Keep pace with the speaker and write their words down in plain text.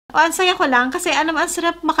Ang saya ko lang kasi alam, ang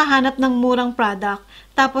sarap makahanap ng murang product.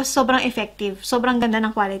 Tapos sobrang effective, sobrang ganda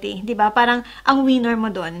ng quality. 'Di ba? Parang ang winner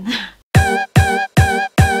mo doon.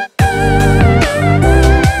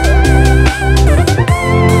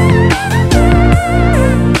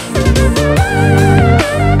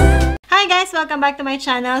 Hi guys! Welcome back to my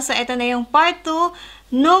channel. So, ito na yung part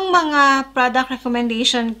 2 nung mga product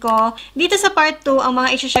recommendation ko. Dito sa part 2, ang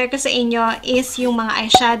mga i-share ko sa inyo is yung mga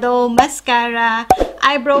eyeshadow, mascara,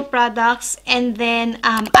 eyebrow products, and then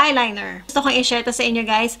eyeliner. Gusto kong i-share to sa inyo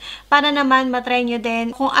guys para naman matry nyo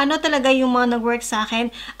din kung ano talaga yung mga nag-work sa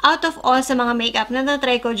akin out of all sa mga makeup na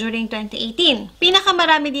na-try ko during 2018.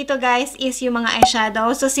 Pinakamarami dito guys is yung mga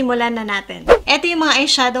eyeshadow. So, simulan na natin. Ito yung mga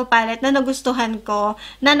eyeshadow palette na nagustuhan ko,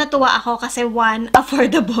 na natuwa ako kasi one,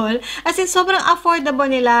 affordable. As in, sobrang affordable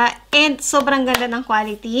nila and sobrang ganda ng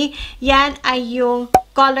quality. Yan ay yung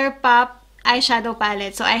Colourpop eyeshadow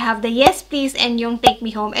palette. So, I have the Yes Please and yung Take Me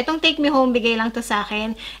Home. Itong Take Me Home, bigay lang to sa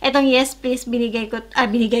akin. Itong Yes Please, binigay ko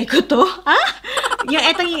to? Yung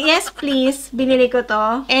itong Yes Please, binili ko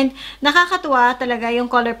to. And nakakatuwa talaga yung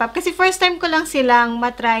Colourpop. Kasi first time ko lang silang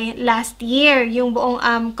matry last year, yung buong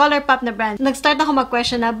Colourpop na brand. Nag-start ako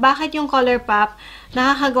mag-question na bakit yung Colourpop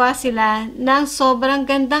nakakagawa sila ng sobrang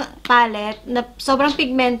gandang palette, na sobrang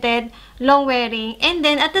pigmented, long wearing, and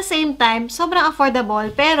then at the same time, sobrang affordable.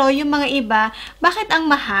 Pero yung mga iba, bakit ang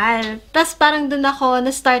mahal? Tapos parang dun ako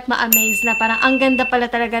na-start ma-amaze na parang ang ganda pala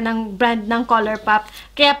talaga ng brand ng Colourpop.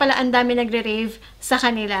 Kaya pala ang dami nagre-rave sa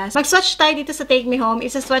kanila. Mag-swatch tayo dito sa Take Me Home.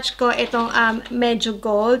 Isa-swatch ko itong medyo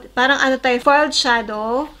gold. Parang ano tayo, foiled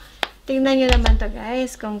shadow. Tingnan nyo naman to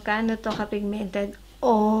guys, kung kano to ka-pigmented.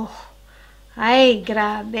 Oh! Ay,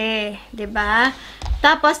 grabe. 'Di ba?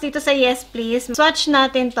 Tapos, dito sa Yes Please, swatch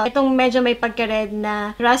natin to. Itong medyo may pagka-red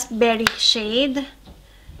na raspberry shade.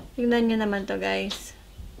 Tingnan nyo naman to, guys.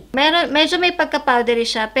 Medyo may pagka-powdery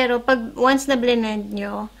siya, pero pag once na blend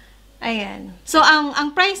nyo, ayan. So,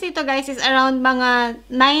 ang price nito, guys, is around mga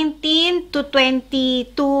 $19 to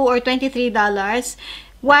 $22 or $23.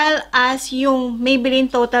 While as yung Maybelline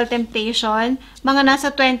Total Temptation, mga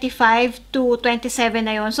nasa 25 to 27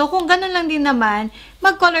 na yon. So, kung ganun lang din naman,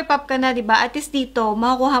 mag-Colourpop ka na, diba? At least dito,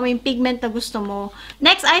 makukuha mo yung pigment na gusto mo.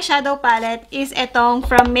 Next eyeshadow palette is etong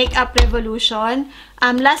from Makeup Revolution.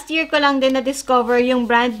 Last year ko lang din na-discover yung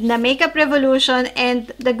brand na Makeup Revolution, and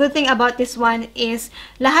the good thing about this one is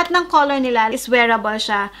lahat ng color nila is wearable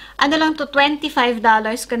siya. Ano lang to, $25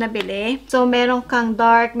 ko nabili. So, meron kang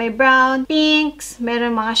dark, may brown, pinks,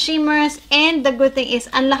 meron mga shimmers, and the good thing is,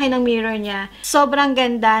 ang laki ng mirror niya. Sobrang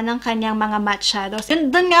ganda ng kanyang mga matte shadows.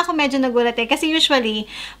 Doon nga ako medyo nagulat kasi usually,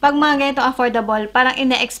 pag mga ganito affordable, parang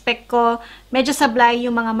ina-expect ko medyo sablay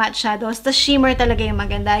yung mga matte shadows. The shimmer talaga yung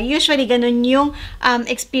maganda. Usually, ganun yung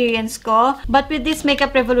experience ko. But with this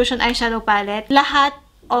Makeup Revolution eyeshadow palette, lahat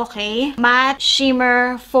okay. Matte,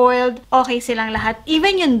 shimmer, foiled, okay silang lahat.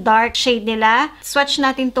 Even yung dark shade nila. Swatch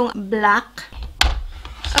natin tong black.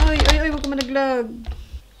 Ay, wag ko managlag.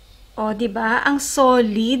 O, diba? Ang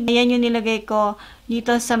solid. Ayan yung nilagay ko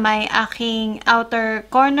dito sa may aking outer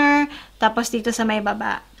corner. Tapos dito sa may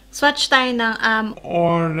baba. Swatch tayo ng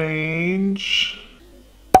orange.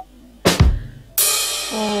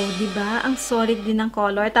 Oh, diba? Ang solid din ng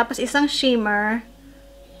color. Tapos isang shimmer.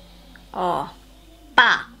 Oh.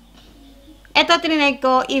 Pa! Ito, trinay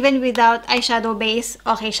ko, even without eyeshadow base,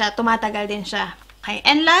 okay siya. Tumatagal din siya. Okay.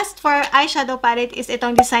 And last for eyeshadow palette is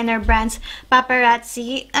itong designer brands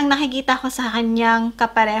Paparazzi. Ang nakikita ko sa kanyang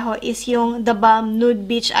kapareho is yung The Balm Nude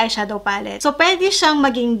Beach eyeshadow palette. So, pwede siyang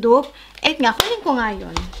maging dupe. Eh nga, kunin ko nga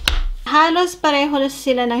yun. Halos pareho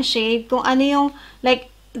sila ng shade. Kung ano yung,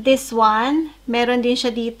 like, this one, meron din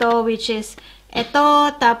siya dito, which is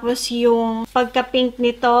ito. Tapos, yung pagka-pink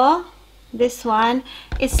nito, this one,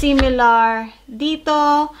 is similar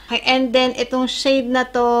dito. Okay, and then, itong shade na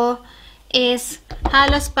to is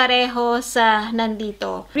halos pareho sa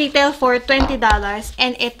nandito. Retail for $20.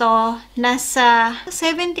 And ito, nasa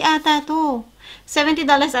 70 ata to. $70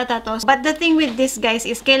 ata to. But the thing with this, guys,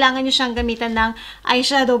 is kailangan nyo siyang gamitan ng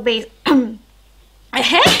eyeshadow base.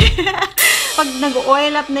 Pag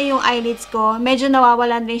nag-oil up na yung eyelids ko, medyo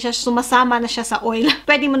nawawalan din siya. Sumasama na siya sa oil.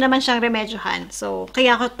 Pwede mo naman siyang remedyohan. So,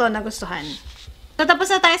 kaya ko to nagustuhan. So,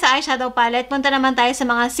 tapos na tayo sa eyeshadow palette. Punta naman tayo sa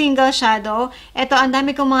mga single shadow. Ito, ang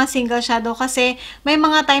dami kong mga single shadow kasi may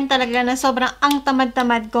mga time talaga na sobrang ang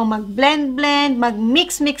tamad-tamad kong mag-blend-blend,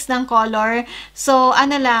 mag-mix-mix ng color. So,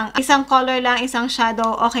 ano lang, isang color lang, isang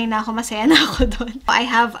shadow, okay na ako, masaya na ako doon. I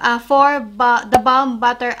have for The Balm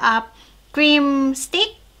Butter Up Cream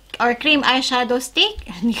Stick or Cream Eyeshadow Stick.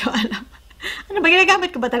 Hindi ko alam. Ano ba, ginagamit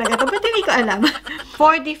ko ba talaga ito? Ba't hindi ko alam?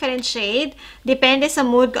 4 different shade. Depende sa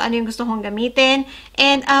mood kung ano yung gusto kong gamitin.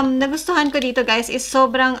 And nagustuhan ko dito guys is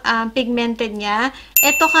sobrang pigmented niya.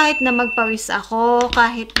 Ito kahit na magpawis ako,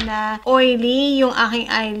 kahit na oily yung aking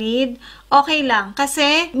eyelid, okay lang.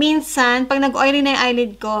 Kasi minsan, pag nag-oily na yung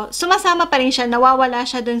eyelid ko, sumasama pa rin siya, nawawala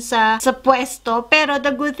siya dun sa pwesto. Pero the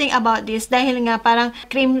good thing about this, dahil nga parang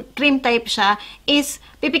cream type siya, is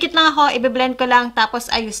pipikit lang ako, ibe-blend ko lang, tapos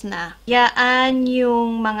ayos na. Yan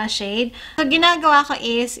yung mga shade. So, ginagawa ko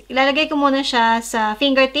is, ilalagay ko muna siya sa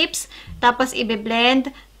fingertips, tapos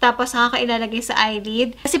ibe-blend, tapos saka ilalagay sa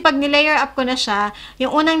eyelid. Kasi pag nilayer up ko na siya,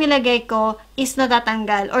 yung unang nilagay ko is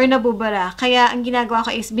natatanggal or nabubura. Kaya ang ginagawa ko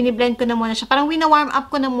is biniblend ko na muna siya. Parang wina-warm up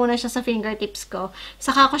ko na muna siya sa fingertips ko.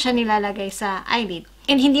 Saka ko siya nilalagay sa eyelid.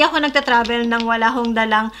 And hindi ako nagta-travel nang wala akong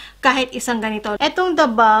dalang kahit isang ganito. Etong The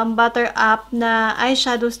Balm Butter Up na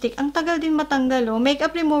eyeshadow stick, ang tagal din matanggal oh.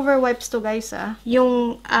 Makeup remover wipes to guys ah.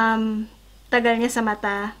 Yung tagal niya sa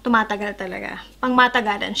mata, tumatagal talaga. Pang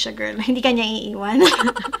matagalan siya, girl. Hindi kanya iiwan.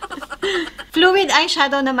 Fluid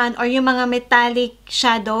eyeshadow naman or yung mga metallic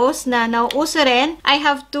shadows na nauuso rin. I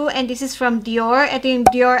have two and this is from Dior. Ito yung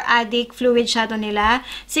Dior Addict Fluid Shadow nila.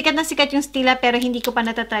 Sikat na sikat yung stila pero hindi ko pa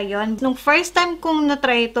natatry yun. Nung first time kong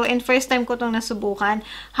natry ito and first time ko itong nasubukan,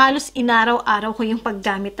 halos inaraw-araw ko yung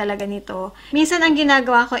paggamit talaga nito. Minsan ang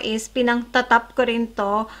ginagawa ko is pinang-tatap ko rin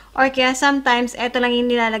to or kaya sometimes ito lang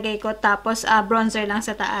yung nilalagay ko tapos bronzer lang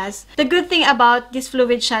sa taas. The good thing about this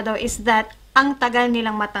fluid shadow is that ang tagal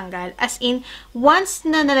nilang matanggal. As in, once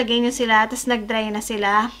na nalagay nyo sila, tapos nag-dry na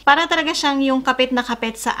sila, para talaga siyang yung kapit na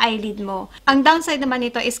kapit sa eyelid mo. Ang downside naman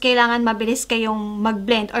nito is kailangan mabilis kayong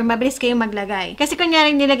mag-blend or mabilis kayong maglagay. Kasi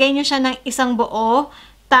kunyari, nilagay nyo siya ng isang buo,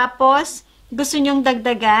 tapos gusto nyong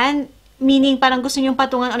dagdagan, meaning parang gusto nyong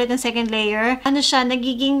patungan ulit ng second layer, ano siya,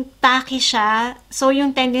 nagiging tacky siya. So,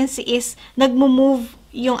 yung tendency is, nagmo-move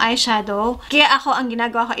yung eyeshadow. Kaya ako, ang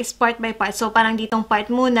ginagawa ko is part by part. So, parang ditong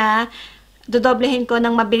part muna, dodoblehin ko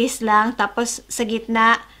ng mabilis lang, tapos sa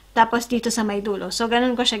gitna, tapos dito sa may dulo. So,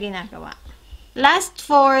 ganun ko siya ginagawa. Last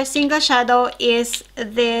for single shadow is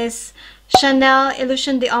this Chanel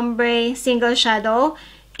Illusion d'Ombre Single Shadow.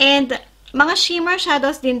 And, mga shimmer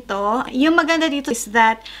shadows din to. Yung maganda dito is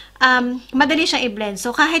that, madali siyang i-blend.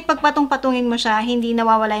 So, kahit pagpatong-patungin mo siya, hindi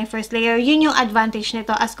nawawala yung first layer. Yun yung advantage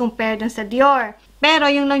nito as compared dun sa Dior. Pero,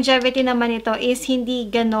 yung longevity naman nito is hindi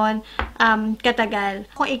ganon katagal.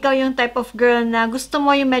 Kung ikaw yung type of girl na gusto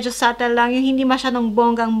mo yung medyo subtle lang, yung hindi masyadong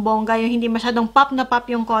bonggang-bongga, yung hindi masyadong pop na pop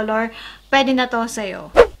yung color, pwede na to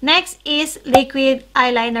sa'yo. Next is liquid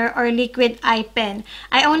eyeliner or liquid eye pen.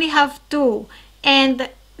 I only have two. And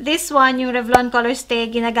this one, yung Revlon Color Stay,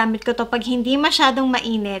 ginagamit ko to pag hindi masyadong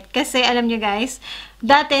mainit. Kasi, alam nyo guys,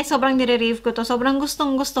 dati, sobrang nire-rave ko to. Sobrang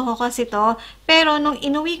gustong-gusto ko kasi to. Pero, nung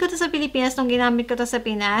inuwi ko to sa Pilipinas, nung ginamit ko to sa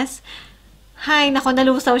Pinas, hay, nako,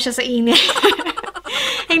 nalusaw siya sa init.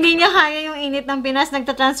 Hindi niya kaya yung init ng Pinas.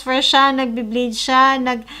 Nagta-transfer siya, nagbi-bleed siya,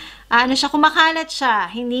 kumakalat siya.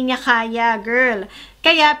 Hindi niya kaya, girl.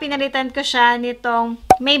 Kaya, pinalitan ko siya nitong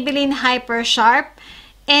Maybelline Hyper Sharp.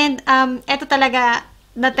 And, eto talaga,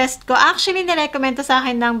 na-test ko. Actually, nirecommend to sa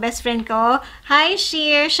akin ng best friend ko. Hi,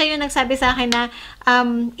 Sheer! Siya yung nagsabi sa akin na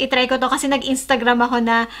itry ko to kasi nag-Instagram ako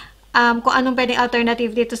na kung anong pwedeng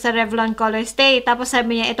alternative dito sa Revlon Color Stay. Tapos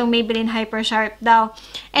sabi niya, itong Maybelline Hyper Sharp daw.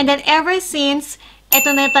 And then, ever since,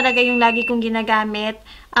 ito na talaga yung lagi kong ginagamit.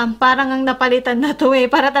 Parang ang napalitan na to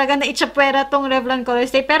eh. Para talaga na-itchapwera tong Revlon Color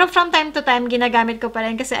Stay. Pero from time to time, ginagamit ko pa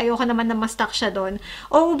rin kasi ayoko naman na ma-stuck siya doon.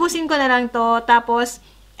 O, ubusin ko na lang to. Tapos,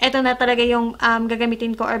 ito na talaga yung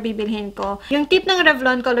gagamitin ko or bibilhin ko. Yung tip ng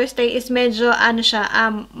Revlon Color Stay is medyo,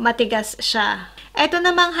 matigas siya. Ito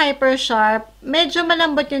namang Hyper Sharp, medyo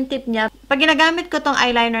malambot yung tip niya. Pag ginagamit ko tong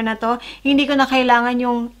eyeliner na to, hindi ko na kailangan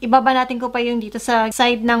yung, ibabanatin ko pa yung dito sa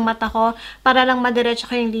side ng mata ko para lang madiretso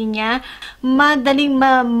ko yung linya. Madaling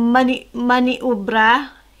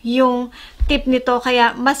maniubra yung tip nito,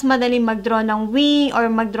 kaya mas madaling mag-draw ng wing or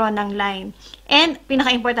mag-draw ng line. And,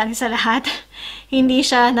 pinaka-importante sa lahat, hindi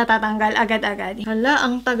siya natatanggal agad-agad. Hala,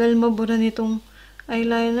 ang tagal mabura nitong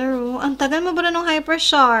eyeliner, oh. Ang tagal mabura ng Hyper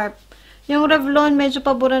Sharp. Yung Revlon, medyo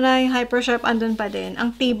pabura na yung Hyper Sharp, andun pa din.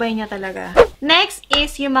 Ang tibay niya talaga. Next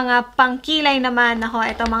is yung mga pangkilay naman. Ako,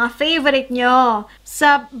 ito mga favorite nyo.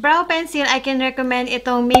 Sa brow pencil, I can recommend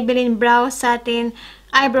itong Maybelline Brow Satin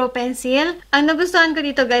Eyebrow Pencil. Ang nagustuhan ko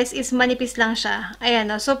dito guys is manipis lang siya.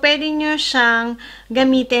 Ayan o. So, pwede nyo siyang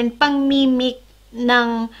gamitin pang mimic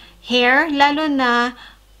ng hair. Lalo na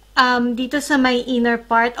dito sa may inner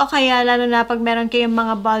part, o kaya lalo na pag meron kayong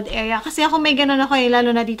mga bald area. Kasi ako may ganun ako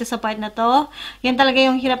lalo na dito sa part na to. Yan talaga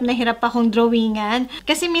yung hirap na hirap akong drawingan.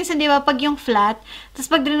 Kasi minsan, di ba, pag yung flat, tapos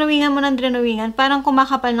pag drawingan mo ng drawingan, parang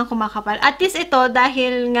kumakapal ng kumakapal. At least ito,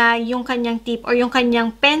 dahil nga yung kanyang tip or yung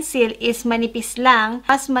kanyang pencil is manipis lang,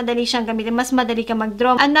 mas madali siyang gamitin, mas madali ka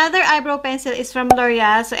mag-draw. Another eyebrow pencil is from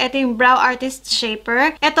L'Oreal. So, ito yung Brow Artist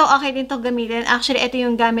Shaper. Ito, okay din to gamitin. Actually, ito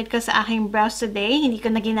yung gamit ko sa aking brows today. Hindi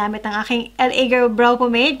ko na ginamit ang aking LA Girl Brow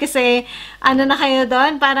Pomade kasi ano na kayo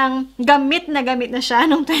doon, parang gamit na siya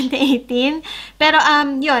nung 2018. Pero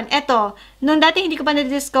yun, eto, nung dati hindi ko pa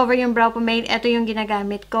na-discover yung brow pomade, eto yung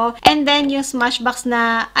ginagamit ko. And then yung Smashbox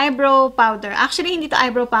na eyebrow powder. Actually, hindi to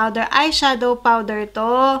eyebrow powder, eyeshadow powder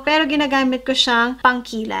to. Pero ginagamit ko siyang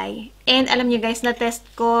pangkilay. And alam niyo guys, na-test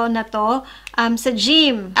ko na to sa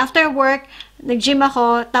gym. After work, nag-gym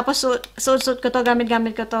ako, tapos suot-suot ko to,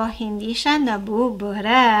 gamit-gamit ko to, hindi siya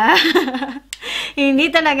nabubura.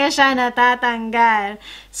 Hindi talaga siya natatanggal.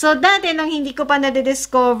 So, dati, nung hindi ko pa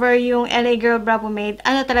na-discover yung LA Girl Brow Pomade,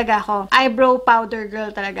 ano talaga ako? Eyebrow powder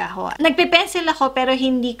girl talaga ako. Nagpe-pencil ako, pero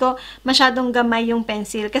hindi ko masyadong gamay yung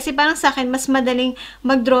pencil. Kasi parang sa akin, mas madaling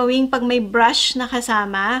mag-drawing pag may brush na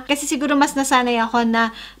kasama. Kasi siguro mas nasanay ako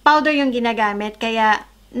na powder yung ginagamit, kaya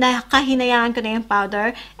nakahinayangan ko na yung powder.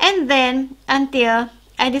 And then, until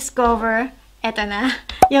I discover, eto na,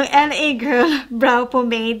 yung LA Girl Brow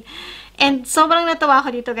Pomade. And sobrang natawa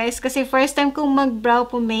ako dito guys, kasi first time kong mag-brow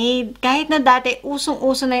pomade. Kahit na dati,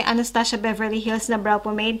 usong-uso na yung Anastasia Beverly Hills na brow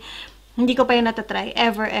pomade, hindi ko pa yun natatry.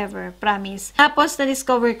 Ever, ever. Promise. Tapos,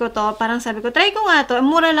 na-discover ko to. Parang sabi ko, try ko nga to.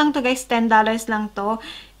 Mura lang to guys, $10 lang to.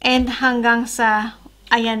 And hanggang sa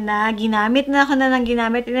ayan na, ginamit na ako na ng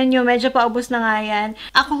ginamit. Tignan nyo, medyo paubos na nga yan.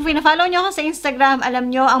 Kung pina-follow nyo ako sa Instagram,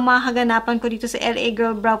 alam nyo, ang mga kaganapan ko dito sa LA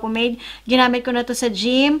Girl Brow Pomade, ginamit ko na to sa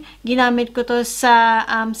gym, ginamit ko to sa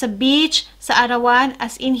beach, sa arawan,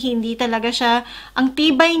 as in, hindi talaga siya, ang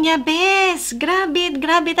tibay niya, bes! Grabe,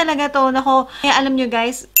 grabe talaga to. Nako, kaya alam nyo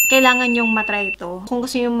guys, kailangan nyong matry ito. Kung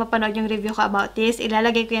gusto nyo mapanood yung review ko about this,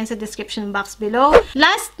 ilalagay ko yan sa description box below.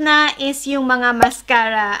 Last na is yung mga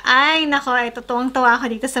mascara. Ay, nako, ito tuwang-tuwa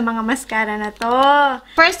ako dito sa mga mascara na to.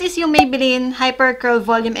 First is yung Maybelline Hyper Curl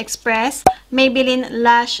Volume Express, Maybelline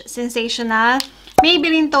Lash Sensational,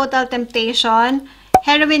 Maybelline Total Temptation,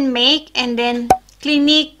 Heroin Make, and then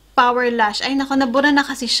Clinique Power Lash. Ay, nako, nabura na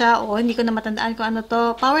kasi siya. Oh, hindi ko na matandaan kung ano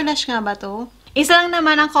to. Power Lash nga ba to? Isa lang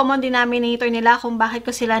naman ang common denominator nila kung bakit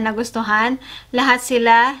ko sila nagustuhan. Lahat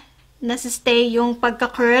sila nasa-stay yung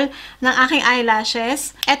pagka-curl ng aking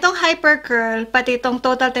eyelashes. Etong hyper curl, pati itong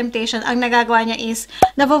Total Temptation, ang nagagawa niya is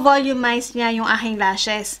navo-volumize niya yung aking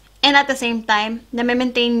lashes. And at the same time,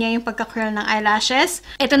 na-maintain niya yung pagka-curl ng eyelashes.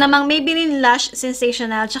 Ito namang Maybelline Lash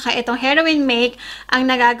Sensational, tsaka itong Heroin Make, ang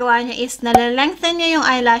nagagawa niya is nalalengthen niya yung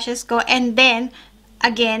eyelashes ko, and then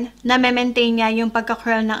again, na-maintain niya yung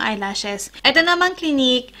pagka-curl ng eyelashes. Ito naman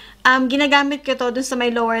Clinique, ginagamit ko to dun sa may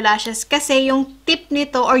lower lashes kasi yung tip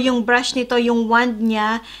nito or yung brush nito, yung wand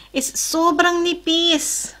niya is sobrang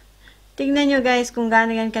nipis. Tignan nyo guys kung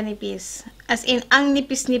gaano yan kanipis. As in, ang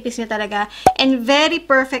nipis-nipis niya talaga. And very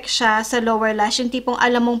perfect siya sa lower lash. Yung tipong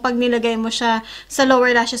alam mong pag nilagay mo siya sa lower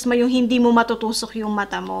lashes mo, yung hindi mo matutusok yung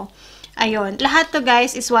mata mo. Ayun. Lahat to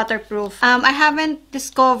guys is waterproof. I haven't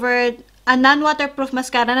discovered a non-waterproof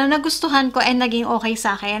mascara na nagustuhan ko and naging okay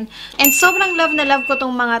sa akin. And sobrang love na love ko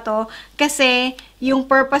tong mga to kasi yung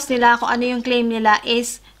purpose nila, kung ano yung claim nila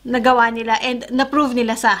is nagawa nila and na-prove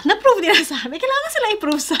nila sa akin. May kailangan sila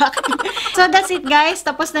i-prove sa akin. So that's it guys.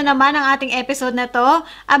 Tapos na naman ang ating episode na to.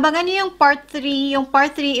 Abangan niyo yung part 3. Yung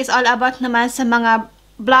part 3 is all about naman sa mga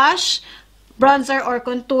blush, bronzer or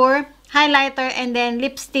contour, highlighter, and then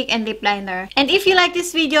lipstick and lip liner. And if you like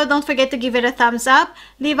this video, don't forget to give it a thumbs up.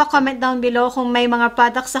 Leave a comment down below kung may mga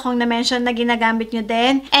products akong na-mention na ginagamit nyo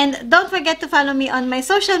din. And don't forget to follow me on my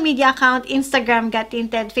social media account, Instagram Got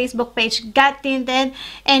Tinted, Facebook page Got Tinted.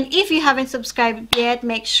 And if you haven't subscribed yet,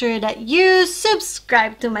 make sure that you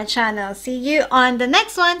subscribe to my channel. See you on the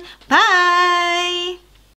next one. Bye!